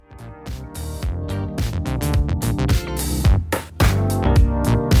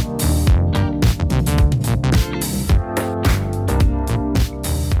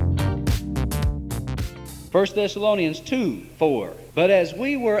1 Thessalonians 2:4. But as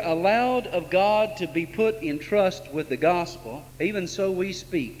we were allowed of God to be put in trust with the gospel, even so we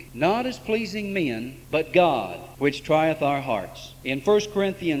speak, not as pleasing men, but God, which trieth our hearts. In 1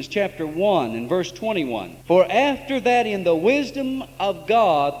 Corinthians chapter 1 and verse 21, for after that in the wisdom of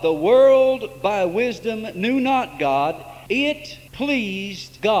God, the world by wisdom knew not God, it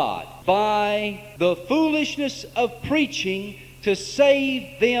pleased God by the foolishness of preaching to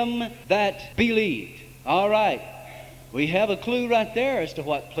save them that believed. All right. We have a clue right there as to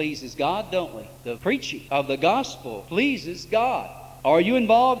what pleases God, don't we? The preaching of the gospel pleases God. Are you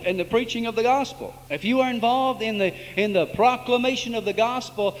involved in the preaching of the gospel? If you are involved in the proclamation of the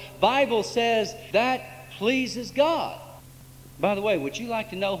gospel, Bible says that pleases God. By the way, would you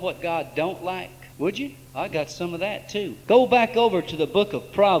like to know what God don't like? Would you? I got some of that too. Go back over to the book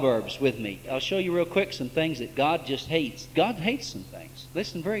of Proverbs with me. I'll show you real quick some things that God just hates. God hates some things.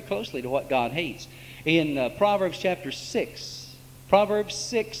 Listen very closely to what God hates. In Proverbs chapter 6, Proverbs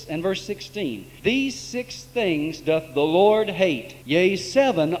 6 and verse 16. These 6 things doth the Lord hate, yea,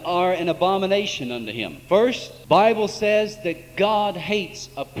 7 are an abomination unto him. First, Bible says that God hates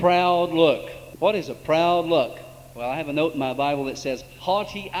a proud look. What is a proud look? Well, I have a note in my Bible that says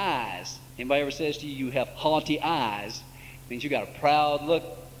haughty eyes. Anybody ever says to you, you have haughty eyes? It means you got a proud look.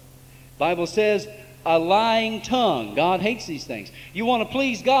 Bible says a lying tongue. God hates these things. You want to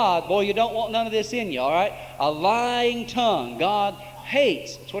please God, boy, you don't want none of this in you, all right? A lying tongue. God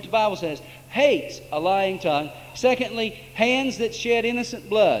hates. That's what the Bible says. Hates a lying tongue. Secondly, hands that shed innocent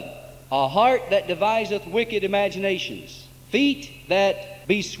blood. A heart that deviseth wicked imaginations. Feet that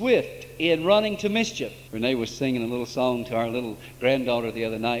be swift in running to mischief. Renee was singing a little song to our little granddaughter the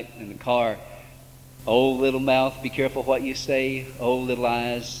other night in the car. Oh, little mouth, be careful what you say. Oh, little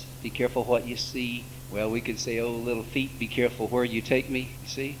eyes, be careful what you see. Well, we could say, oh, little feet, be careful where you take me. You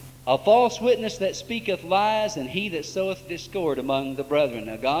see? A false witness that speaketh lies, and he that soweth discord among the brethren.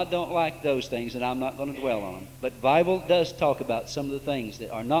 Now, God don't like those things, and I'm not going to dwell on them. But the Bible does talk about some of the things that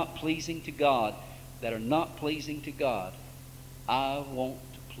are not pleasing to God, that are not pleasing to God. I want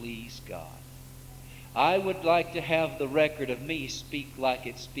to please God. I would like to have the record of me speak like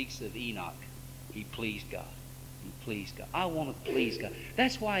it speaks of Enoch. He pleased God. He pleased God. I want to please God.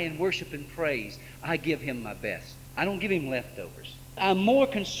 That's why in worship and praise, I give Him my best. I don't give Him leftovers. I'm more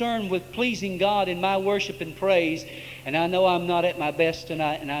concerned with pleasing God in my worship and praise, and I know I'm not at my best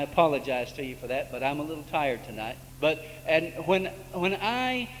tonight, and I apologize to you for that, but I'm a little tired tonight. And when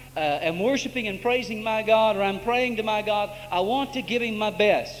I am worshiping and praising my God, or I'm praying to my God, I want to give Him my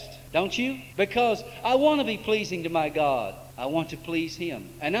best. Don't you? Because I want to be pleasing to my God. I want to please Him.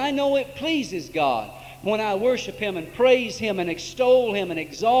 And I know it pleases God when I worship Him and praise Him and extol Him and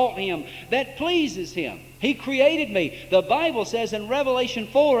exalt Him. That pleases Him. He created me. The Bible says in Revelation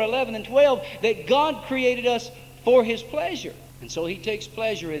 4:11 and 12 that God created us for His pleasure. And so He takes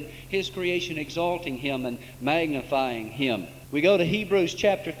pleasure in His creation, exalting Him and magnifying Him. We go to Hebrews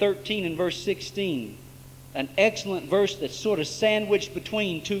chapter 13 and verse 16. An excellent verse that's sort of sandwiched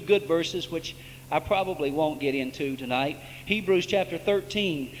between 2 good verses, which I probably won't get into tonight. Hebrews chapter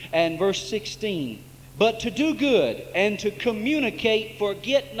 13 and verse 16. But to do good and to communicate,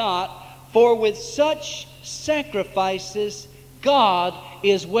 forget not, for with such sacrifices God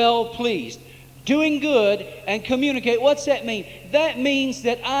is well pleased. Doing good and communicate. What's that mean? That means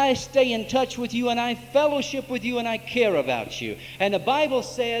that I stay in touch with you and I fellowship with you and I care about you. And the Bible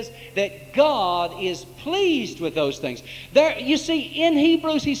says that God is pleased with those things. There, you see, in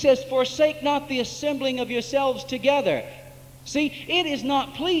Hebrews he says, forsake not the assembling of yourselves together. See, it is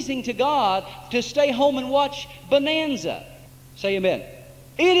not pleasing to God to stay home and watch Bonanza. Say amen.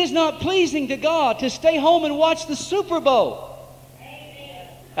 It is not pleasing to God to stay home and watch the Super Bowl.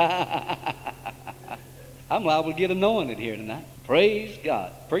 I'm liable to get anointed here tonight. Praise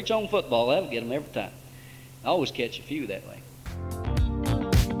God. Preach on football. That'll get them every time. I always catch a few that way.